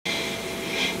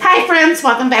Hi friends,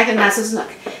 welcome back to Mrs.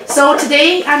 Nook. So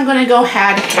today I'm going to go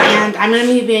ahead and I'm going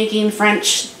to be making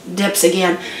French dips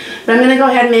again. But I'm going to go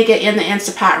ahead and make it in the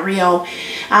Instant Pot Rio.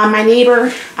 My neighbor,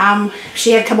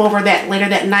 she had come over later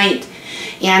that night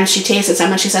and she tasted some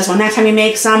and she says, well, next time you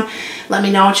make some, let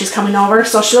me know when she's coming over.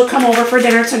 So she'll come over for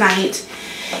dinner tonight.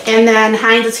 And then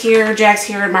Heinz is here, Jack's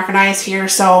here, and Mark and I is here.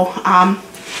 So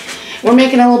we're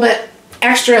making a little bit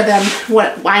extra than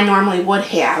what I normally would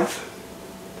have.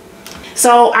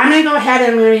 So I'm going to go ahead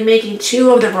and I'm going to be making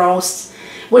 2 of the roasts,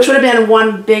 which would have been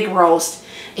one big roast.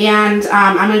 And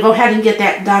I'm going to go ahead and get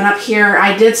that done up here.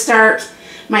 I did start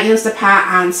my Instant Pot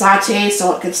on saute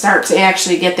so it could start to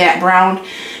actually get that browned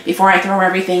before I throw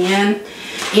everything in.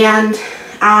 And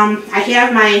I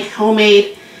have my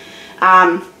homemade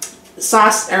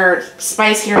sauce or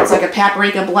spice here. It's like a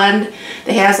paprika blend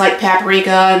that has like paprika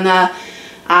and the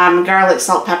garlic,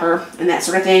 salt, pepper, and that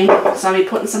sort of thing. So I'll be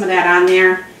putting some of that on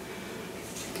there.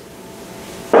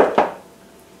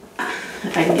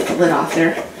 If I can get the lid off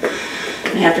there.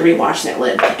 I have to rewash that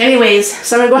lid. Anyways,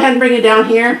 so I'm going to go ahead and bring it down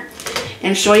here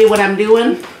and show you what I'm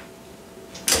doing.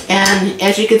 And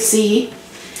as you can see,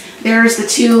 there's the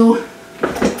two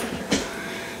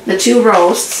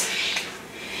roasts.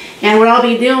 And what I'll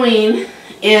be doing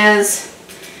is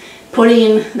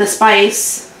putting the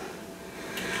spice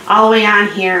all the way on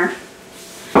here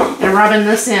and rubbing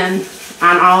this in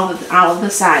on all of the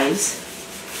sides.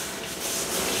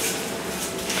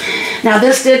 Now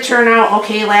this did turn out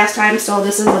okay last time, so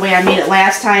this is the way I made it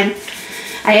last time.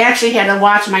 I actually had to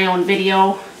watch my own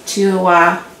video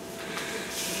to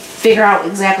figure out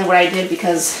exactly what I did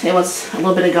because it was a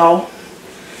little bit ago.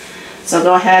 So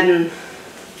go ahead and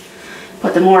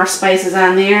put the more spices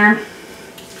on there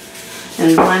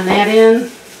and blend that in.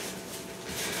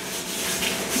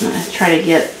 I'm going to try to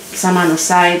get some on the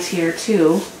sides here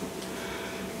too.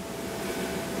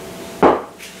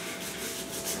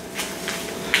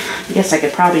 I guess I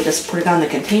could probably just put it on the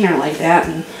container like that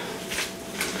and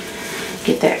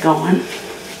get that going.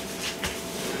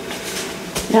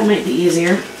 That might be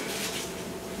easier.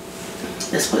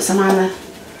 Just put some on the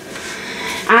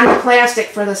plastic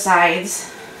for the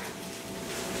sides.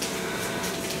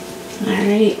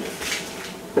 Alright.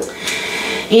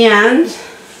 And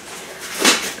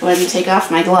go ahead and take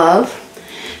off my glove.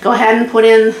 Go ahead and put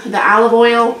in the olive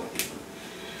oil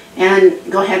and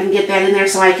go ahead and get that in there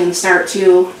so I can start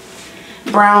to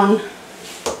brown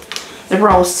the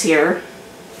roasts here.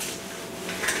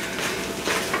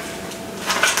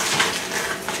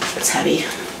 It's heavy.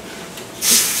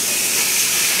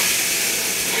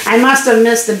 I must have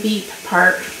missed the beep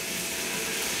part.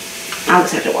 I'll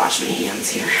just have to wash my hands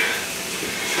here.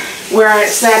 Where it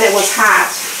said it was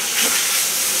hot.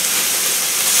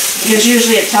 Because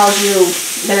usually it tells you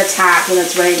that it's hot when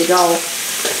it's ready to go.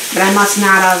 But I must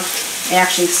not have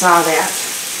actually saw that.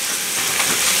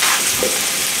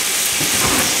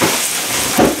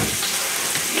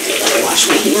 Wash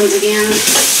my hands again.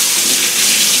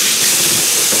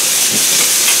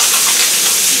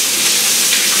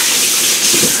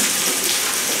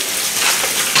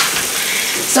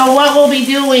 So what we'll be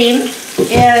doing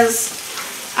is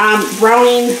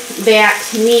browning that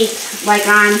meat like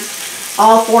on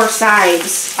all 4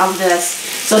 sides of this.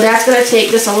 So that's going to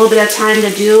take just a little bit of time to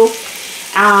do.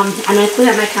 I'm going to clean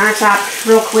up my countertop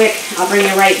real quick. I'll bring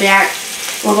you right back.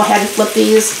 We'll go ahead and flip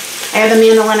these. I have the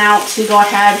mandolin out to go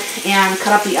ahead and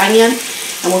cut up the onion,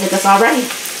 and we'll get this all ready.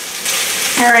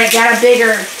 Alright, got a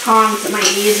bigger tong, so it might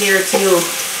be easier to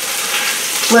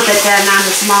flip it than on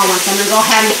the small one. So I'm going to go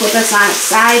ahead and flip this on its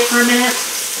side for a minute.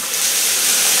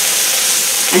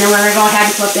 And then we're going to go ahead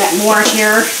and flip that more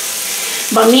here.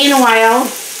 But meanwhile,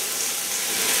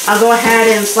 I'll go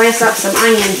ahead and slice up some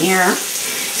onion here.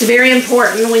 It's very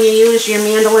important when you use your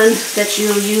mandolin that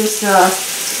you use the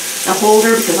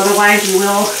holder, because otherwise you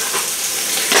will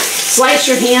slice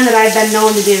your hand, that I've been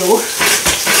known to do.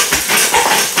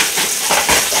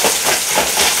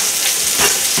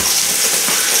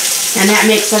 And that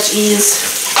makes such ease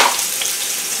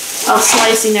of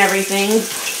slicing everything.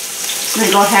 I'm going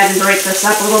to go ahead and break this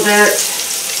up a little bit.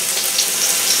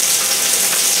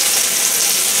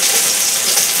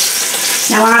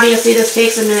 Now obviously this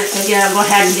takes a minute to go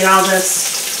ahead and get all this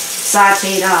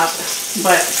sauteed up,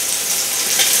 but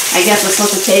I guess it's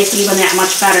supposed to taste even that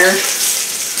much better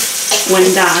when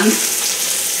done.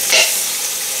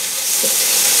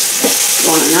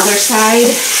 Go on another side.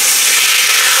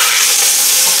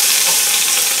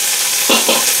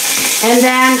 And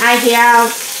then I have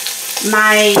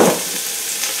my,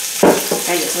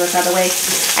 I get this out of the way.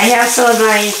 I have some of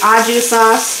my au jus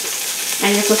sauce.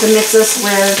 And you're supposed to mix this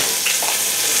with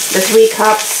the 3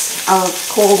 cups of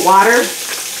cold water.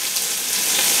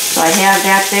 So I have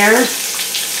that there.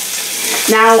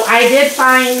 Now I did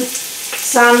find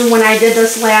some when I did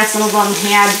this last, some of them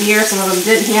had beer, some of them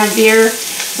didn't have beer.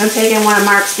 So I'm taking one of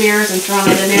Mark's beers and throwing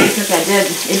it in there because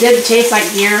it did taste like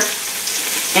beer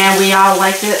and we all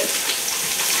liked it.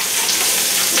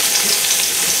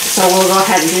 So we'll go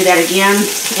ahead and do that again.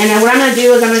 And then what I'm going to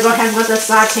do is I'm going to go ahead and let this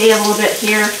saute a little bit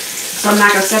here. So I'm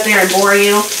not going to sit there and bore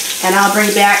you. And I'll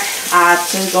bring back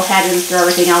to go ahead and throw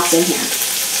everything else in here.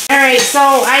 Alright, so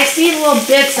I see little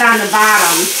bits on the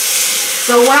bottom.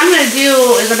 So what I'm going to do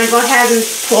is I'm going to go ahead and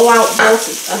pull out both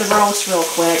of the roast real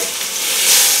quick.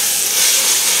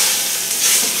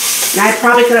 And I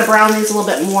probably could have browned these a little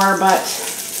bit more, but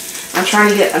I'm trying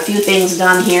to get a few things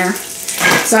done here.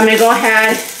 So I'm going to go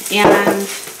ahead and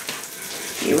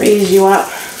raise you up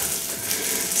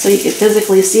so you can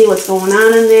physically see what's going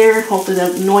on in there. Hopefully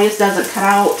the noise doesn't cut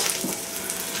out.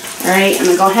 Alright, I'm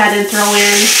going to go ahead and throw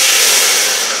in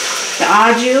the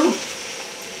au jus.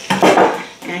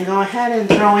 And go ahead and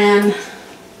throw in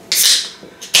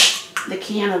the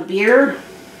can of beer.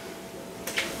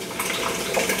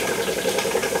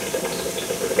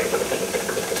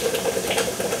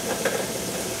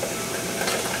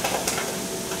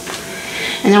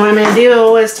 And then what I'm going to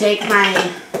do is take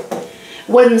my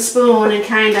wooden spoon and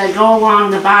kind of go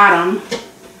along the bottom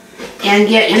and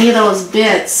get any of those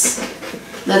bits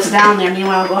that's down there.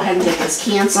 Meanwhile, I'll go ahead and get this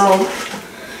canceled.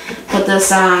 Put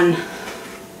this on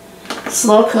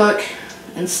slow cook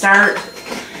and start.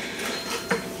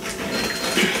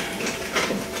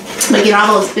 But get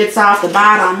all those bits off the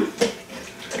bottom.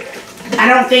 I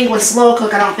don't think with slow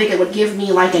cook, I don't think it would give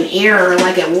me like an error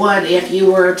like it would if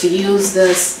you were to use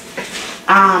this.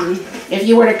 If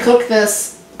you were to cook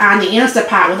this on the Instant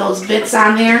Pot with those bits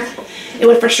on there, it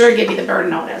would for sure give you the burn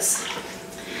notice.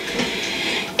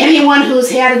 Anyone who's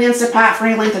had an Instant Pot for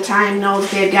any length of time knows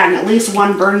they've gotten at least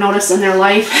one burn notice in their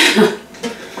life.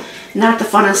 Not the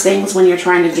funnest things when you're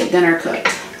trying to get dinner cooked.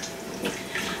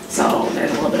 So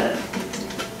there's a little bit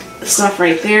of stuff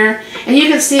right there. And you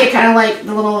can see it kind of like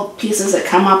the little pieces that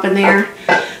come up in there.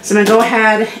 So I'm going to go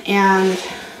ahead and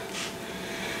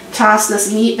toss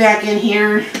this meat back in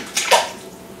here.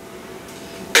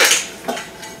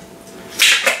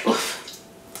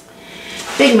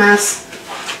 Oof. Big mess.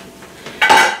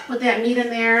 Put that meat in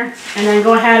there and then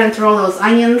go ahead and throw those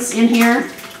onions in here.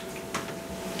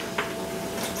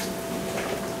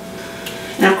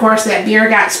 And of course that beer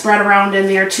got spread around in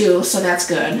there too, so that's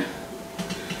good.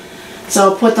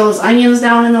 So put those onions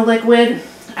down in the liquid.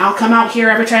 I'll come out here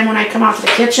every time when I come out to the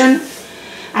kitchen.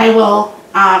 I will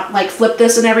like flip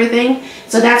this and everything.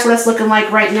 So that's what it's looking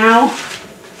like right now.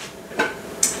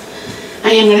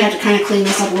 I am going to have to kind of clean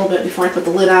this up a little bit before I put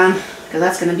the lid on, because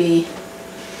that's going to be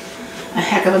a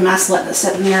heck of a mess letting it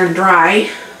sit in there and dry.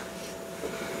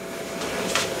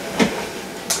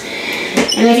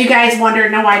 And if you guys wonder,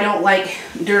 no, I don't like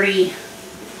dirty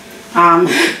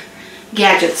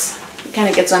gadgets. It kind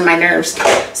of gets on my nerves.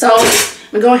 So I'm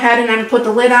going to go ahead and I'm going to put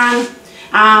the lid on.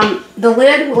 The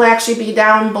lid will actually be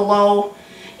down below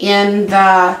in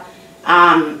the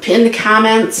pinned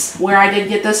comments where I did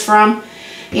get this from.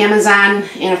 Amazon,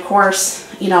 and of course,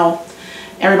 you know,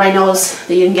 everybody knows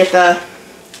that you can get the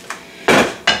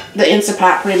Instant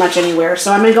Pot pretty much anywhere.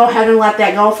 So I'm going to go ahead and let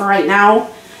that go for right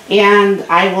now, and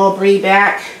I will be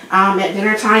back at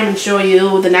dinner time and show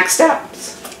you the next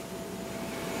steps.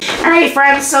 Alright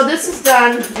friends, so this is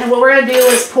done, and what we're going to do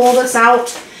is pull this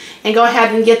out and go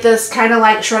ahead and get this kind of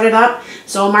like shredded up.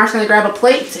 So Mark's going to grab a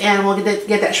plate and we'll get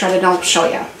that shredded and I'll show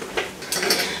you.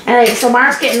 Alright, so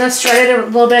Mark's getting this shredded a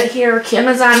little bit here. Kim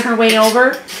is on her way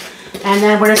over. And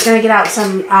then we're just going to get out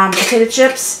some potato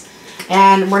chips.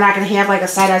 And we're not going to have like a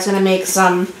side. I was going to make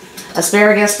some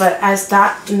asparagus, but I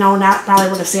thought, no, not probably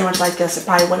with a sandwich like this. It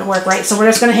probably wouldn't work right. So we're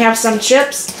just going to have some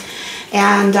chips.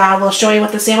 And we'll show you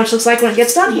what the sandwich looks like when it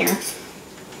gets done here.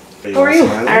 How are you?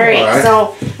 Alright,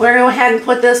 so we're going to go ahead and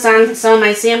put this on some of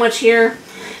my sandwich here.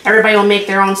 Everybody will make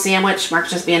their own sandwich. Mark's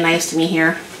just being nice to me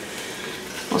here.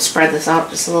 We'll spread this out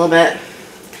just a little bit.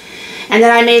 And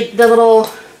then I made the little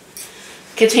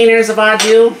containers of au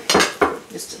jus.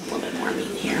 Just a little bit more meat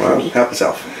here. Well, help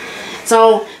yourself.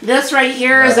 So this right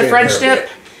here is the French dip.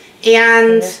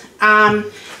 And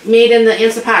made in the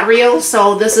Instant Pot Rio.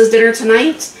 So this is dinner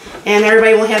tonight. And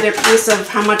everybody will have their piece of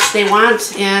how much they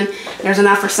want. And there's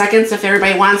enough for seconds if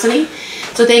everybody wants any.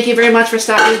 So thank you very much for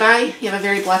stopping by. You have a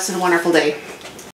very blessed and wonderful day.